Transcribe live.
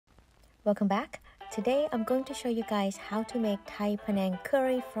Welcome back. Today I'm going to show you guys how to make Thai Panang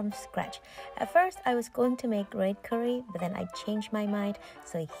curry from scratch. At first I was going to make red curry, but then I changed my mind.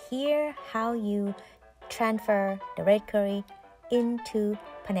 So here how you transfer the red curry into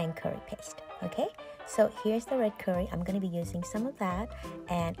Panang curry paste. Okay, so here's the red curry. I'm going to be using some of that,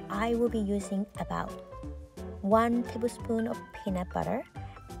 and I will be using about 1 tablespoon of peanut butter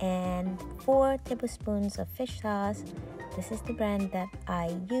and 4 tablespoons of fish sauce. This is the brand that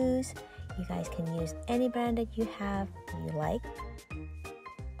I use. You guys can use any brand that you like.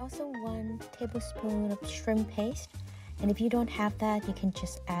 Also 1 tablespoon of shrimp paste. And if you don't have that, you can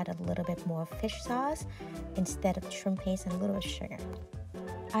just add a little bit more fish sauce instead of shrimp paste and a little bit of sugar.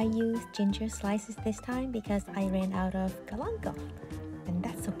 I used ginger slices this time because I ran out of galangal, and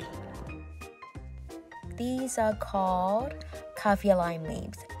that's okay. These are called kaffir lime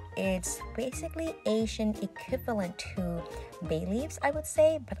leaves. It's basically Asian equivalent to bay leaves, I would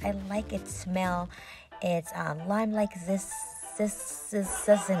say, but I like its smell. It's lime-like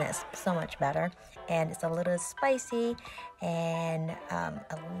zestiness, so much better, and it's a little spicy and a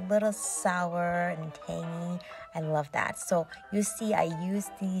little sour and tangy. I love that. So you see, I use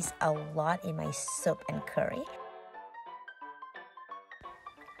these a lot in my soup and curry.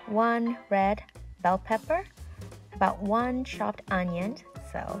 1 red bell pepper, about 1 chopped onion.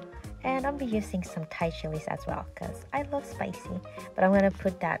 And I'll be using some Thai chilies as well because I love spicy, but I'm gonna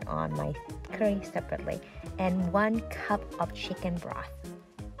put that on my curry separately. And 1 cup of chicken broth.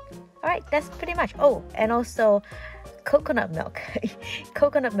 Alright, that's pretty much. Oh, and also coconut milk.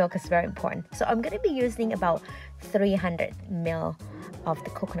 Coconut milk is very important. So I'm gonna be using about 300 ml of the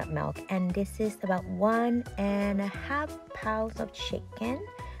coconut milk, and this is about 1.5 pounds of chicken.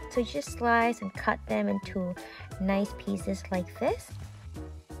 So just slice and cut them into nice pieces like this.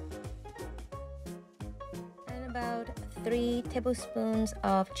 About 3 tablespoons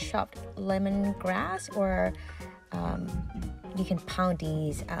of chopped lemongrass, or you can pound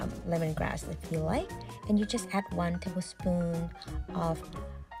these lemongrass if you like, and you just add 1 tablespoon of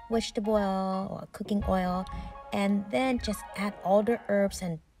vegetable oil or cooking oil, and then just add all the herbs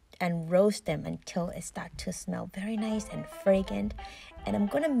and roast them until it starts to smell very nice and fragrant. And I'm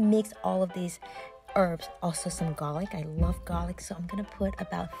gonna mix all of these herbs, also some garlic. I love garlic, so I'm gonna put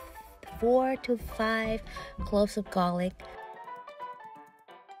about 4 to 5 cloves of garlic.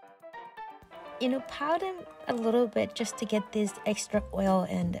 Pound them a little bit just to get this extra oil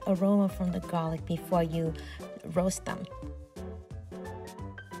and aroma from the garlic before you roast them.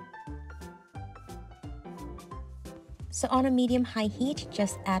 So on a medium-high heat,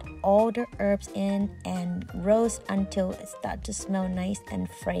 just add all the herbs in and roast until it starts to smell nice and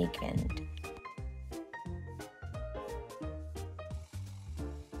fragrant.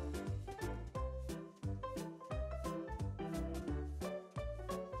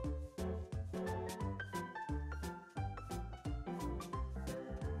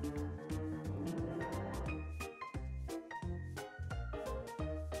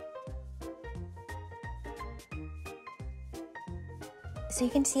 So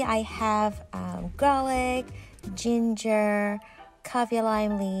you can see I have garlic, ginger, kaffir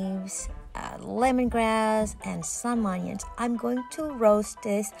lime leaves, lemongrass, and some onions. I'm going to roast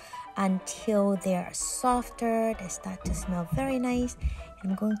this until they're softer, they start to smell very nice.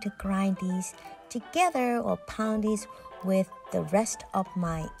 And I'm going to grind these together or pound these with the rest of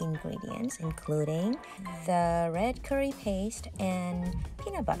my ingredients, including the red curry paste and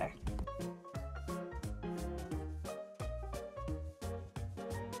peanut butter.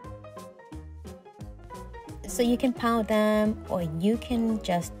 So you can pound them, or you can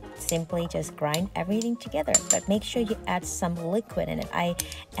just simply grind everything together, but make sure you add some liquid in it. I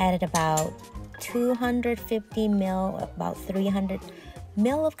added about 250 ml, about 300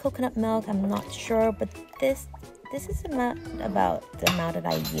 ml of coconut milk. I'm not sure, but this is about the amount that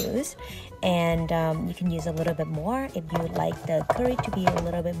I use, and you can use a little bit more if you like the curry to be a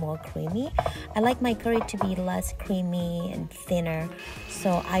little bit more creamy. I like my curry to be less creamy and thinner,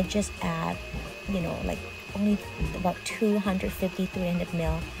 so I just add, like only about 250, 300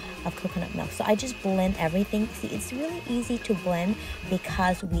 ml of coconut milk. So I just blend everything. See, it's really easy to blend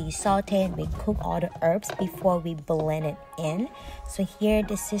because we saute and we cook all the herbs before we blend it in. So here,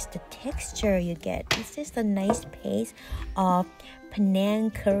 this is the texture you get. This is the nice paste of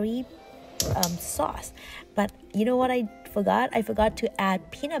Panang curry sauce. But you know what I forgot? I forgot to add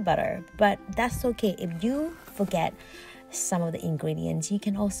peanut butter, but that's okay. If you forget some of the ingredients, you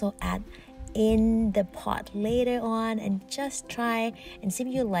can also add in the pot later on and just try and see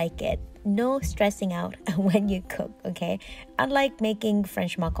if you like it. no stressing out when you cook, okay? Unlike making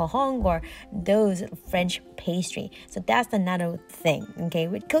French macaron or those French pastry. So that's another thing, okay?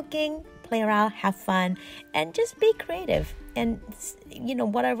 With cooking, play around, have fun, and just be creative. And, you know,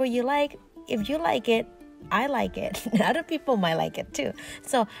 whatever you like, if you like it, I like it. Other people might like it too.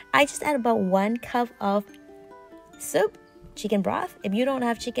 So I just add about 1 cup of soup, chicken broth. If you don't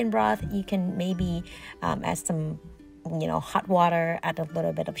have chicken broth, you can maybe add some, you know, hot water, add a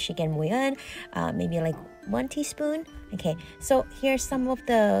little bit of chicken bouillon, maybe like 1 teaspoon. Okay, so here's some of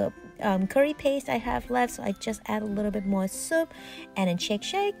the curry paste I have left. So I just add a little bit more soup and then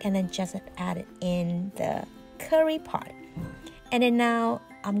shake, and then just add it in the curry pot. And then now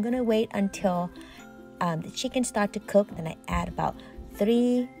I'm gonna wait until the chicken start to cook. Then I add about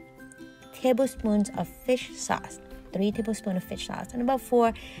 3 tablespoons of fish sauce. 3 tablespoons of fish sauce, and about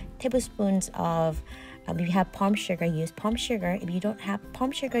 4 tablespoons of if you have palm sugar, use palm sugar. If you don't have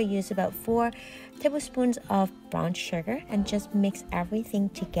palm sugar, use about 4 tablespoons of brown sugar, and just mix everything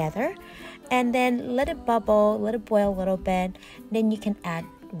together. And then let it bubble, let it boil a little bit. Then you can add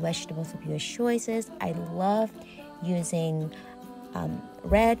vegetables of your choices. I love using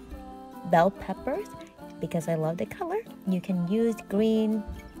red bell peppers because I love the color. You can use green,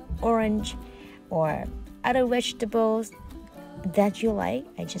 orange, or other vegetables that you like.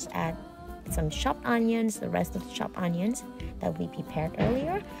 I just add some chopped onions, the rest of the chopped onions that we prepared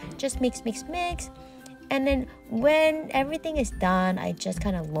earlier. Just mix. And then when everything is done, I just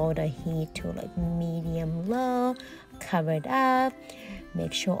kind of lower the heat to like medium low, cover it up,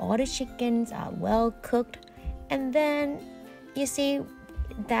 make sure all the chickens are well cooked. And then you see,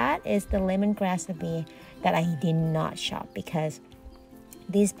 that is the lemongrass recipe that I did not chop because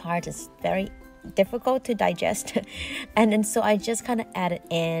this part is very difficult to digest. And then so I just kind of add it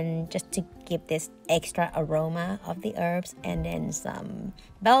in just to give this extra aroma of the herbs, and then some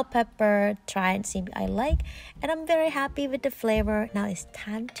bell pepper, try and see if I like, and I'm very happy with the flavor. Now it's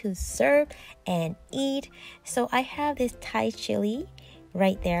time to serve and eat. So I have this Thai chili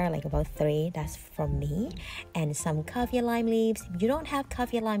right there, like about 3, that's from me, and some kaffir lime leaves. If you don't have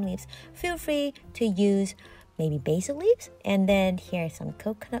kaffir lime leaves, feel free to use maybe basil leaves. And then here's some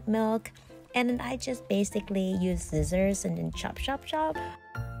coconut milk, and then I just basically use scissors and then chop.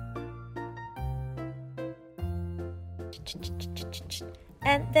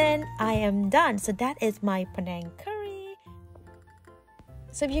 And then I am done. So that is my Panang curry.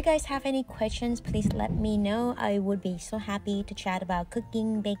 So if you guys have any questions, please let me know. I would be so happy to chat about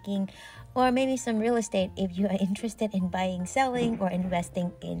cooking, baking, or maybe some real estate. If you are interested in buying, selling, or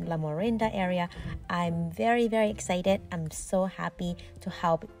investing in La Morinda area, I'm very excited. I'm so happy to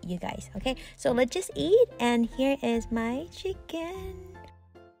help you guys. Okay, so let's just eat. And here is my chicken.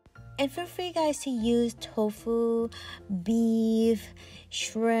 And feel free, guys, to use tofu, beef,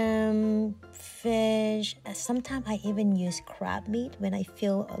 shrimp, fish. Sometimes I even use crab meat when I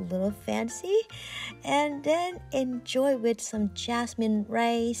feel a little fancy. And then enjoy with some jasmine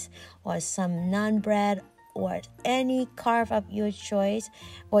rice or some naan bread or any carb of your choice.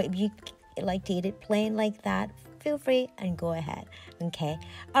 Or if you like to eat it plain like that, feel free and go ahead. Okay.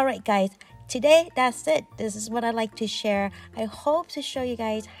 All right, guys. Today, that's it. This is what I like to share. I hope to show you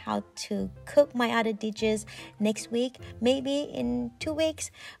guys how to cook my other dishes next week, maybe in 2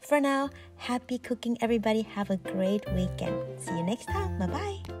 weeks. For now, happy cooking, everybody. Have a great weekend. See you next time.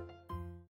 Bye-bye.